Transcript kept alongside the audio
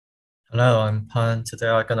Hello, I'm Pan. Today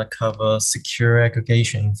I'm gonna cover secure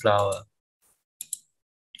aggregation in Flower.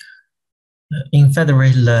 In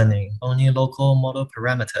federated learning, only local model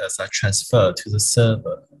parameters are transferred to the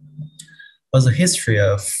server. But the history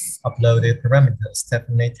of uploaded parameters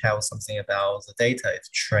definitely tells something about the data it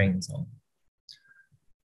trains on.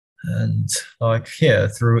 And like here,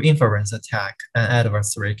 through inference attack, an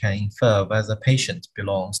adversary can infer whether a patient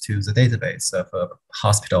belongs to the database of a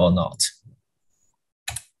hospital or not.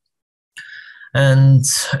 And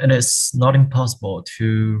it is not impossible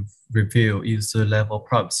to reveal user-level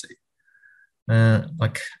privacy.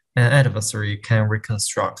 Like an adversary can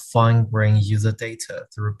reconstruct fine-grained user data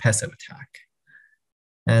through passive attack.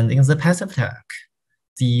 And in the passive attack,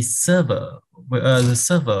 the server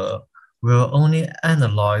will only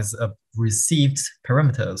analyze received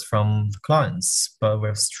parameters from the clients, but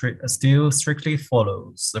will still strictly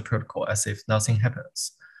follows the protocol as if nothing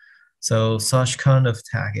happens. So such kind of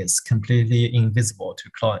attack is completely invisible to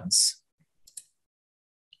clients.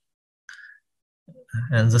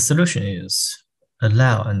 And the solution is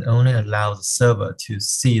allow and only allow the server to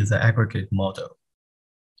see the aggregate model.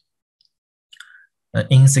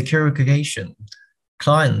 In secure aggregation,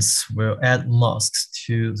 clients will add masks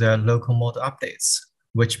to their local model updates,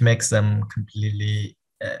 which makes them completely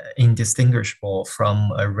indistinguishable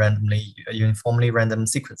from uniformly random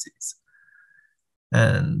sequences.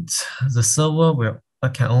 And the server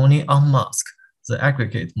can only unmask the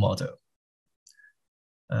aggregate model.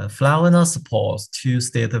 Flower now supports two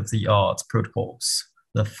state-of-the-art protocols.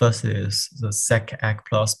 The first is the SecAg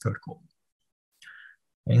Plus protocol.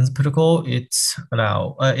 In the protocol, it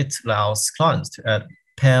allows clients to add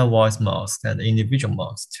pairwise masks and individual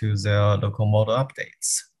masks to their local model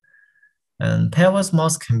updates. And pairwise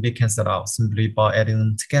masks can be cancelled out simply by adding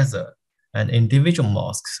them together, and individual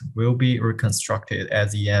masks will be reconstructed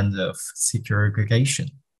at the end of secure aggregation.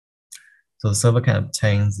 So the server can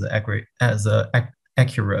obtain the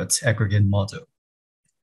accurate aggregate model.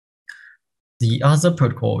 The other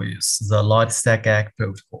protocol is the light SecAg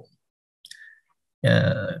protocol.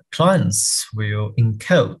 Clients will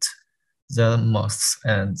encode the masks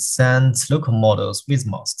and send local models with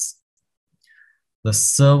masks. The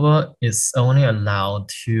server is only allowed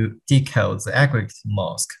to decode the aggregate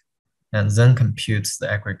mask and then compute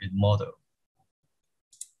the aggregate model.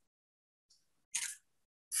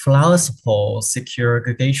 Flower supports secure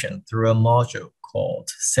aggregation through a module called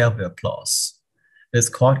Salvia Plus. It's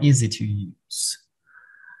quite easy to use.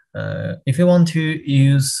 If you want to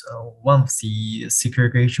use one of the secure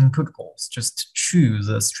aggregation protocols, just choose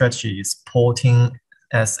a strategy supporting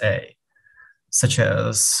SA, such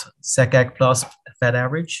as SecAg Plus Fed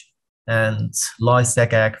Average and Light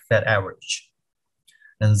SecAg Fed Average.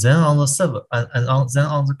 And then on the server, then on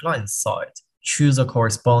the client side, choose a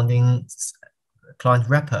corresponding client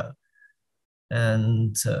wrapper.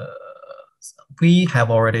 And we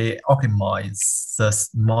have already optimized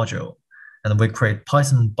this module, and we create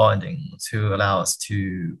Python binding to allow us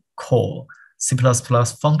to call C++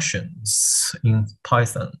 functions in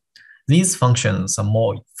Python. These functions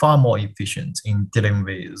are far more efficient in dealing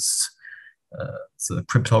with the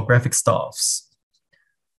cryptographic stuffs.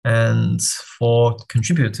 And for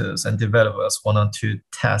contributors and developers wanting to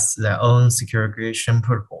test their own secure aggregation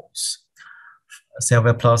protocols,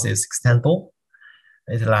 Salvia Plus is extendable.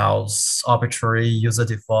 It allows arbitrary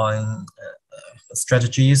user-defined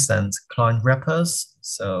strategies and client wrappers.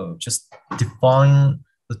 So just define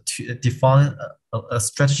a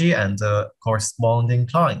strategy and a corresponding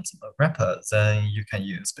client wrapper, then you can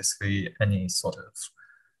use basically any sort of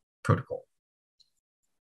protocol.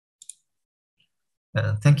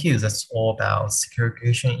 Thank you. That's all about secure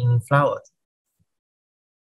aggregation in Flower.